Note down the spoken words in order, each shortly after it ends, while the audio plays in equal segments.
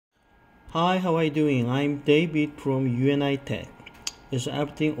Hi, how are you doing? I'm David from UNITECH. Is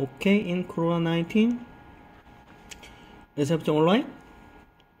everything okay in Corona-19? Is everything alright?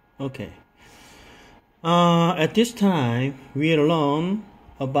 Okay. At this time, we learn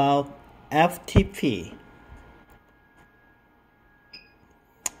about FTP.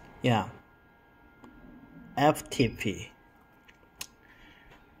 Yeah, FTP.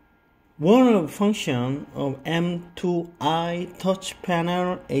 One of the functions of M2I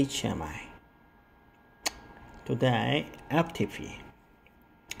touchpanel HMI. Today, FTP.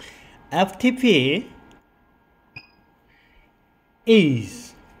 FTP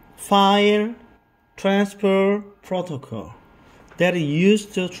is file transfer protocol that is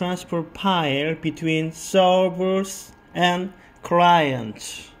used to transfer file between servers and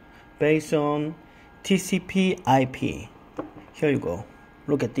clients based on TCP/IP. Here you go.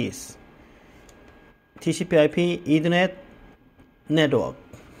 Look at this. TCP/IP Ethernet network.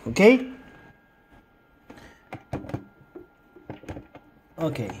 Okay?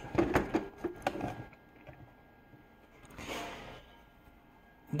 Okay.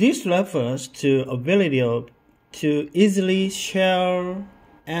 This refers to ability to easily share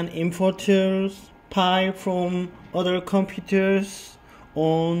and import files from other computers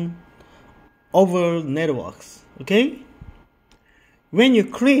on over networks. Okay? When you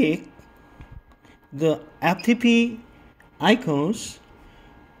click the FTP icons,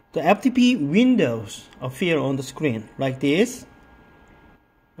 the FTP windows appear on the screen like this.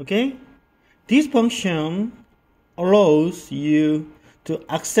 Okay? This function allows you to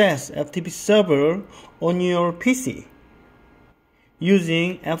access FTP server on your PC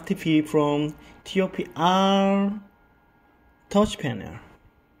using FTP from TOPR touchpanel.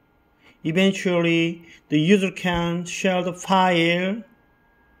 Eventually, the user can share the file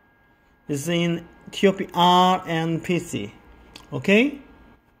in TOPR and PC. Okay?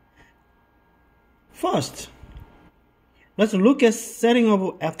 First, let's look at setting up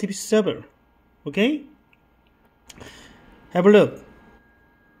FTP server. Okay? Have a look.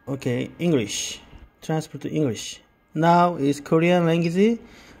 Okay, English. Transfer to English. Now is Korean language.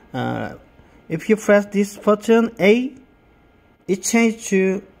 If you press this button A, it changes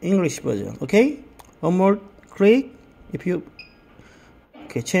to English version. Okay? One more click. If you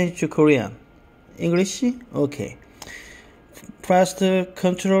change to Korean. English. Okay. Press the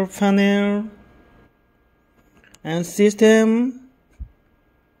control panel and system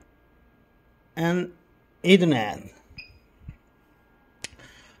and Ethernet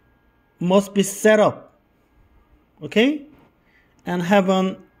must be set up, okay, and have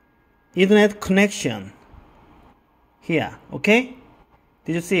an Ethernet connection here. Okay,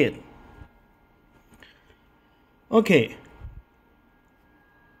 did you see it? Okay,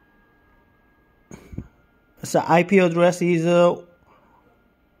 so IP address is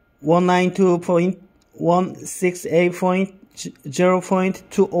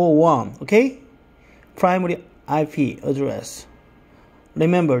 192.168.0.201. okay, primary IP address.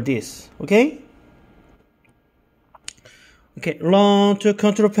 Remember this. Okay, run to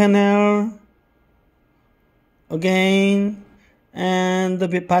control panel again, and the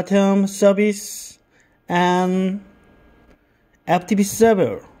bottom service and FTP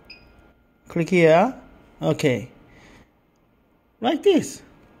server. Click here. Okay, like this.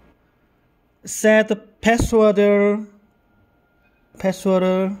 Set the password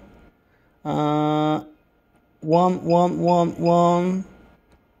 1111.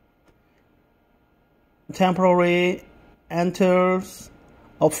 Temporary enters,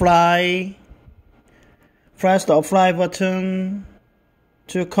 apply. Press the apply button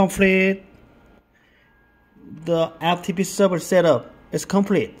to complete. The FTP server setup is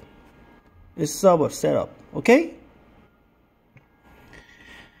complete. It's server setup. Okay?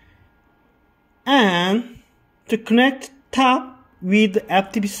 And to connect top with the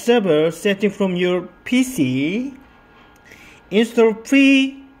FTP server setting from your PC, install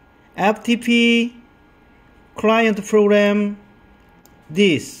free FTP client program,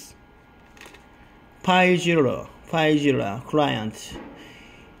 this FileZilla client.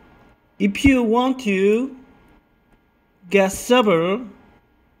 If you want to get server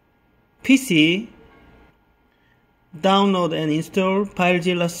PC, download and install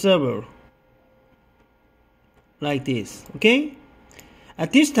FileZilla server like this. Okay,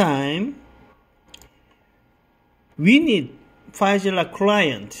 at this time we need FileZilla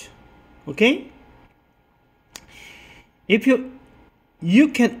client. Okay, if you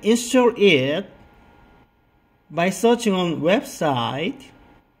can install it by searching on website.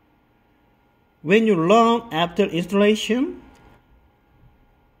 When you learn after installation,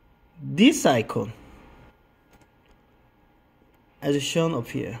 this icon as shown up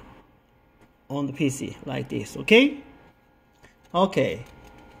here. on the PC like this. Okay. Okay.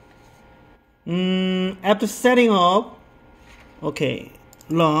 After setting up, okay,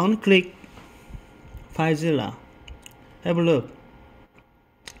 run, click FileZilla. Have a look.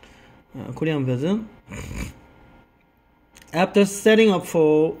 Korean version. After setting up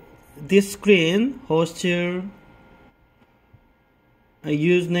for this screen, host,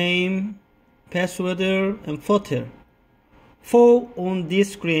 username, password, and photo. For on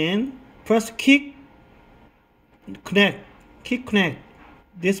this screen, first click connect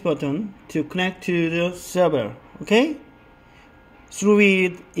this button to connect to the server. Okay, through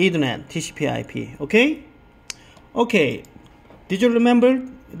with Ethernet TCP/IP. Okay. Did you remember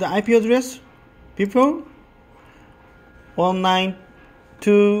the IP address before?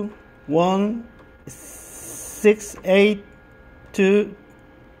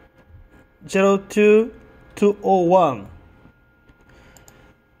 192.168.202.201.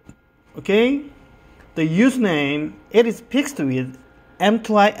 Okay, the username, it is fixed with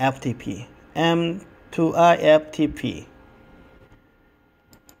M2I FTP. M2I FTP.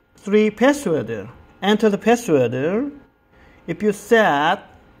 3 password. Enter the password. If you set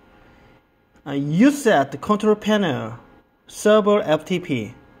the control panel server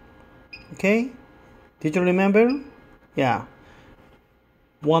FTP. Okay, did you remember? Yeah,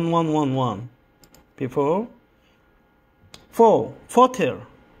 1111 before. 4 photo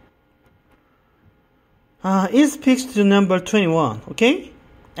is fixed to number 21. Okay,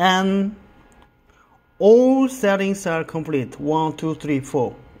 and all settings are complete. 1 2 3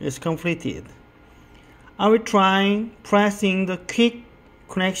 4 is completed. I will try pressing the quick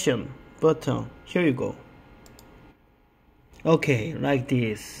connection button. Here you go. Okay, like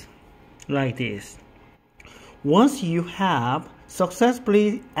this. Once you have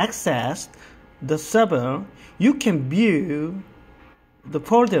successfully accessed the server, you can view the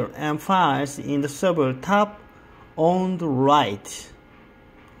folder and files in the server tab on the right.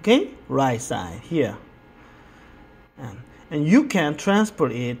 Okay, right side here. And you can transfer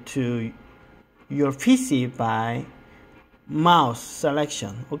it to your PC by mouse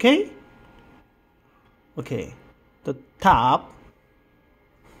selection. Okay, the top,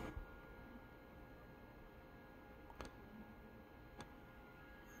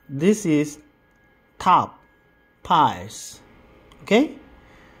 this is top files. Okay,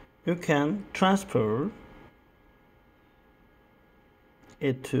 you can transfer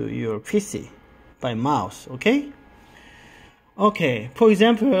it to your PC by mouse. Okay, for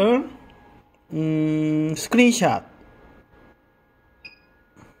example, screenshot.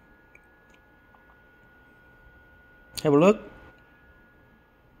 Have a look.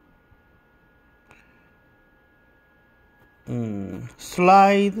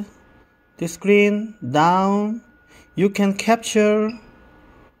 Slide the screen down. You can capture,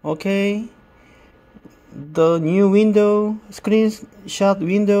 okay, the new window, screenshot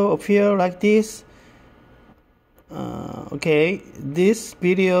window appear like this. Okay, this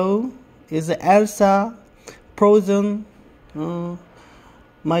video is Elsa Frozen.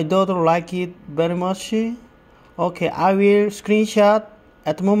 My daughter like it very much. Okay, I will screenshot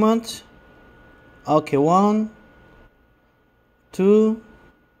at the moment. Okay, 1 2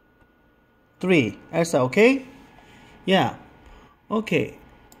 3 Elsa. Okay, yeah, okay,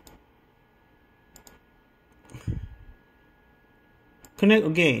 connect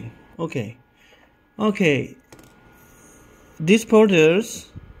again. Okay, these folders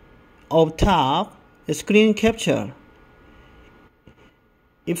of top screen capture.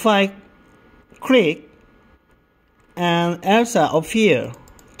 If I click and Elsa appear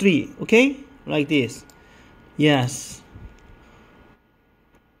 3, okay, like this. Yes,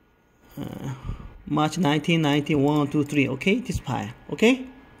 March 1991 2 3. Okay, this file. Okay,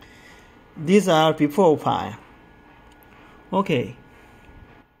 these are before file. Okay,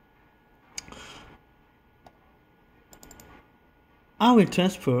 I will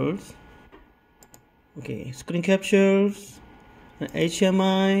transfer. Okay, screen captures,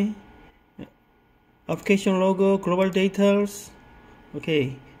 HMI, application logo, global data,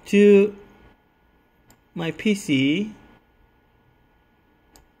 okay, to my PC,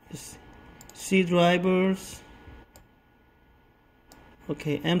 C drivers,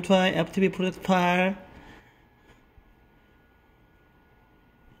 okay, M2I FTP project file.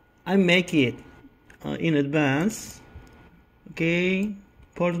 I make it in advance. Okay,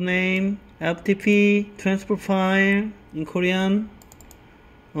 folder name, FTP, transfer file in Korean.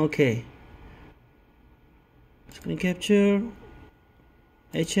 Okay, screen capture,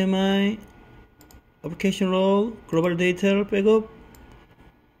 HMI, application log, global data backup,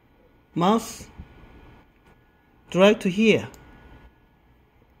 mouse, drag to here,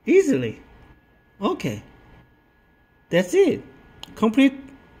 easily. Okay, that's it. Complete.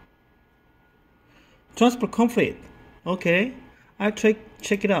 Transfer complete. Okay, I'll check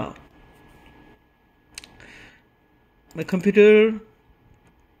it out. My computer,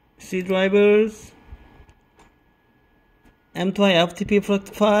 C drivers, M2I FTP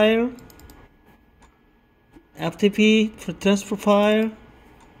product file, FTP for transfer file.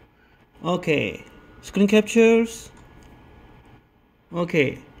 Okay, screen captures.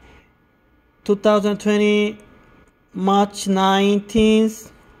 Okay, 2020 March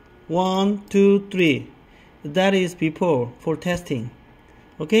 19th, 1, 2, 3. That is before for testing.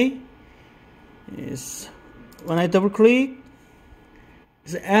 Okay, is when I double click,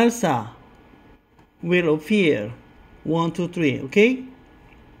 the Elsa will appear. 1, 2, 3. Okay,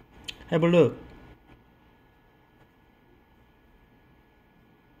 have a look.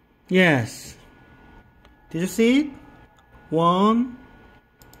 Yes, did you see it? 1,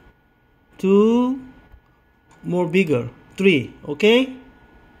 2, more bigger, 3. Okay,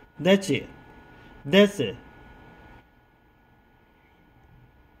 that's it. That's it.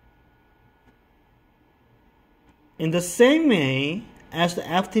 In the same way as the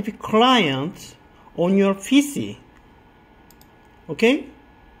FTP client on your PC. Okay,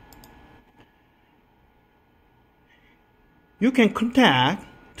 you can contact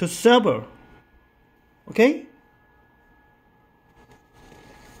to server. Okay,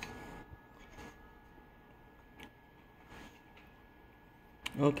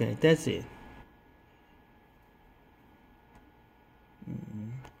 okay, that's it.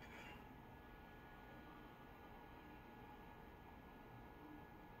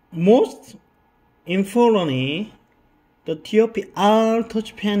 Most importantly, the TOPR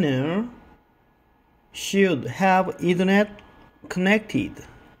touch panel should have Ethernet connected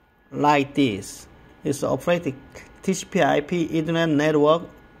like this. It's operating TCP/IP Ethernet network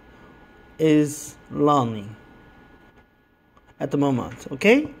is running at the moment.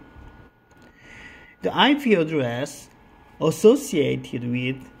 Okay, the IP address associated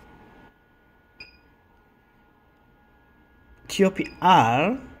with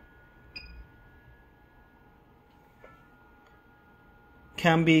TOPR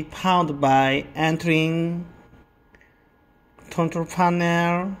can be found by entering control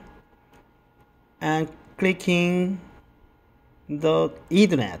panel and clicking the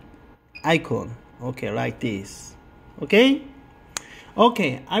Ethernet icon. Okay, like this. Okay,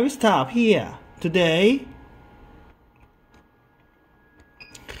 I will stop here today.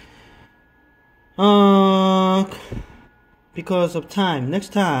 Because of time.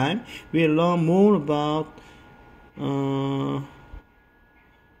 Next time we'll learn more about high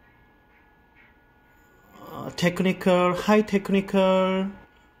technical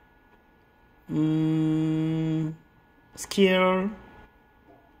skill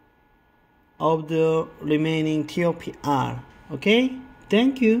of the remaining TOPR. Okay,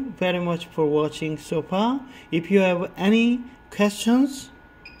 thank you very much for watching so far. If you have any questions,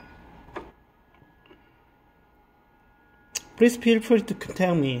 please feel free to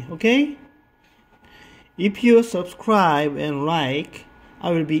contact me. Okay, if you subscribe and like,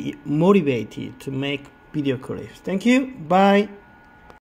 I will be motivated to make video clips. Thank you. Bye.